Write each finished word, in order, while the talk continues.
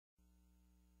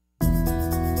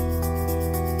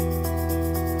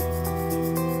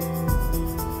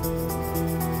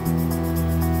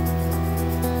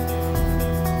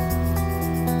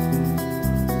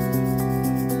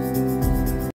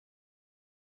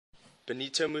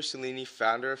Benito Mussolini,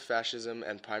 founder of fascism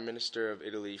and Prime Minister of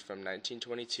Italy from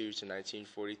 1922 to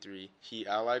 1943, he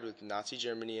allied with Nazi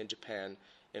Germany and Japan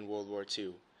in World War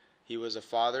II. He was a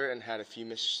father and had a few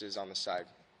mistresses on the side.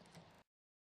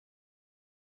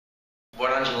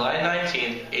 Born on July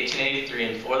 19, 1883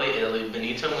 in Forlì, Italy,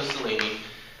 Benito Mussolini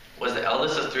was the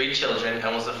eldest of 3 children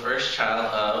and was the first child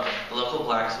of a local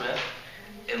blacksmith.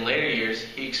 In later years,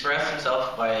 he expressed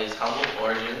himself by his humble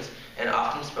origins and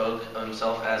often spoke of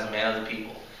himself as a man of the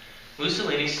people.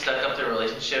 Mussolini stuck up the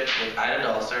relationship with Ida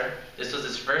Dalser. This was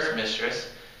his first mistress.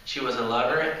 She was a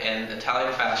lover and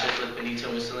Italian fascist with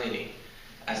Benito Mussolini.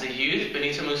 As a youth,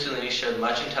 Benito Mussolini showed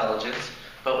much intelligence,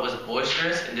 but was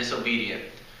boisterous and disobedient.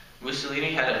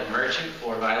 Mussolini had a penchant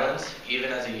for violence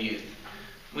even as a youth.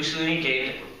 Mussolini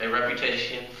gained a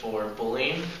reputation for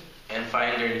bullying and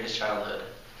fighting during his childhood.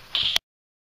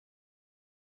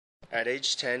 At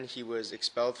age 10, he was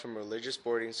expelled from a religious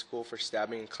boarding school for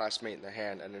stabbing a classmate in the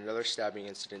hand, and another stabbing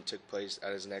incident took place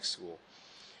at his next school.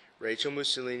 Rachel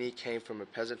Mussolini came from a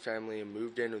peasant family and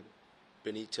moved in with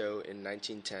Benito in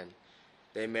 1910.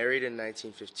 They married in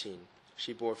 1915.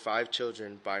 She bore 5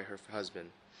 children by her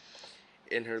husband.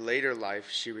 In her later life,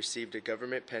 she received a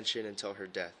government pension until her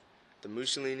death. The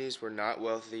Mussolinis were not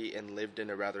wealthy and lived in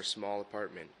a rather small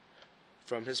apartment.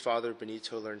 From his father,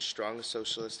 Benito learned strong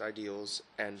socialist ideals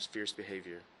and fierce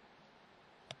behavior.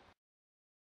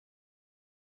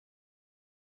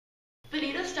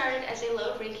 Benito started as a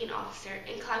low-ranking officer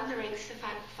and climbed the ranks to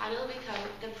finally become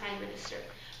the prime minister.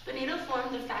 Benito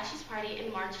formed the Fascist Party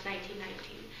in March 1919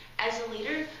 as the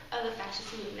leader of the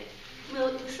fascist movement.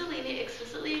 Mussolini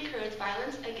explicitly encouraged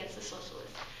violence against the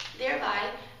socialists, thereby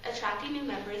attracting new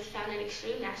members found in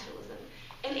extreme nationalism.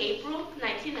 In April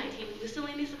 1919,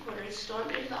 Mussolini's supporters stormed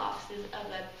into the offices of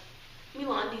the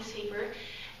Milan newspaper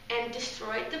and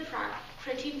destroyed the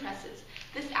printing presses.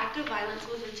 This act of violence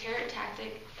was a terror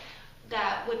tactic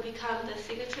that would become the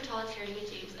signature totalitarian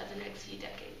regimes of the next few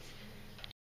decades.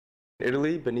 In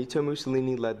Italy, Benito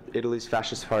Mussolini led Italy's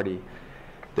fascist party.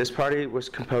 This party was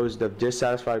composed of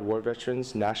dissatisfied war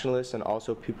veterans, nationalists, and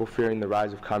also people fearing the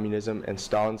rise of communism and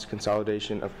Stalin's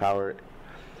consolidation of power.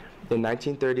 In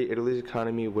 1930, Italy's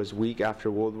economy was weak after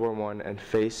World War I and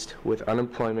faced with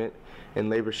unemployment and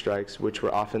labor strikes, which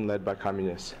were often led by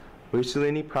communists.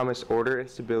 Mussolini promised order and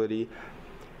stability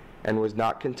and was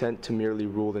not content to merely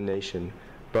rule the nation,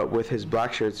 but with his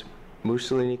black shirts,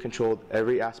 Mussolini controlled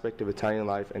every aspect of Italian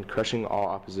life and crushing all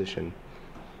opposition.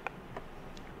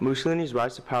 Mussolini's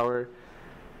rise to power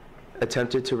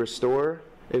attempted to restore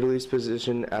Italy's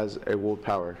position as a world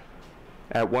power.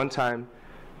 At one time,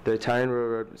 the Italian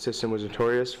railroad system was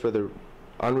notorious for the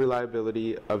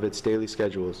unreliability of its daily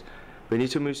schedules.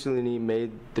 Benito Mussolini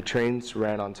made the trains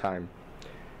ran on time.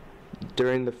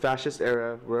 During the fascist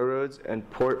era, railroads and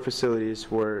port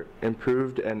facilities were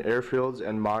improved and airfields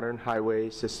and modern highway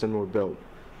system were built.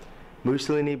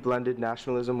 Mussolini blended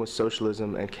nationalism with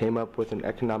socialism and came up with an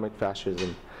economic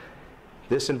fascism.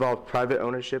 This involved private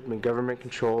ownership and government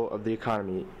control of the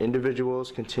economy.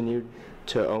 Individuals continued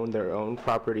to own their own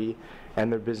property and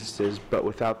their businesses, but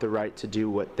without the right to do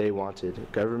what they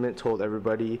wanted. Government told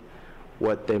everybody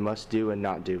what they must do and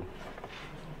not do.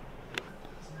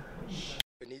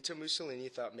 Benito Mussolini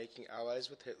thought making allies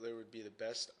with Hitler would be the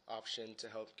best option to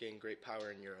help gain great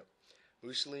power in Europe.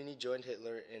 Mussolini joined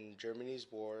Hitler in Germany's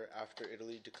war after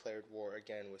Italy declared war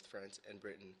again with France and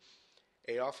Britain.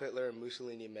 Adolf Hitler and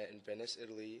Mussolini met in Venice,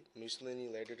 Italy. Mussolini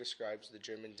later describes the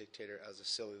German dictator as a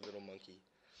silly little monkey.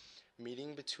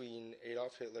 Meeting between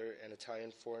Adolf Hitler and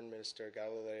Italian Foreign Minister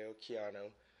Galileo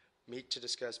Ciano meet to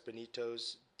discuss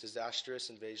Benito's disastrous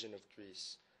invasion of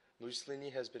Greece. Mussolini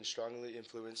has been strongly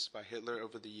influenced by Hitler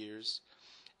over the years,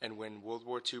 and when World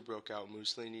War II broke out,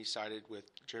 Mussolini sided with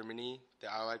Germany,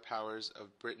 the Allied powers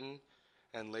of Britain,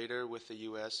 and later with the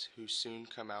U.S., who soon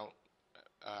come out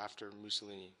after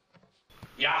Mussolini.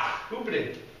 Ja, hoe bedoel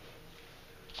je?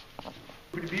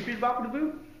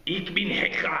 Ik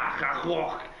ben graag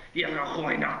gehoord. Je gaat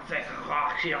gewoon naar het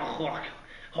graag heel goed.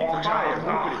 Hoor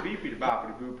graag.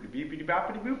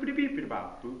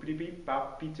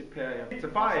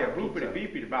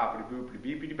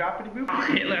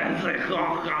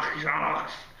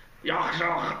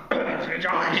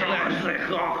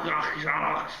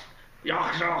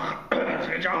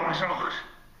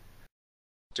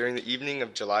 During the evening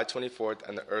of July 24th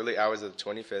and the early hours of the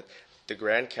 25th, the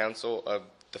Grand Council of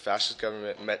the fascist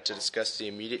government met to discuss the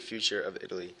immediate future of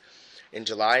Italy. In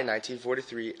July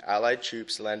 1943, Allied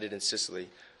troops landed in Sicily.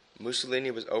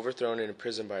 Mussolini was overthrown and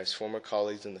imprisoned by his former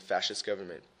colleagues in the fascist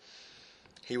government.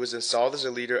 He was installed as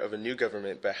a leader of a new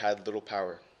government but had little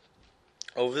power.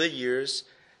 Over the years,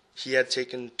 He had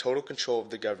taken total control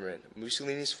of the government.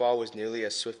 Mussolini's fall was nearly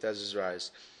as swift as his rise.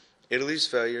 Italy's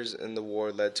failures in the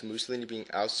war led to Mussolini being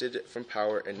ousted from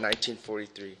power in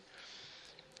 1943.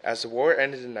 As the war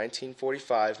ended in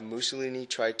 1945, Mussolini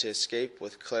tried to escape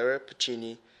with Clara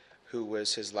Pacini, who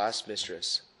was his last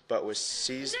mistress, but was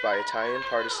seized by Italian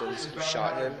partisans who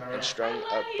shot him and strung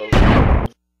up both men.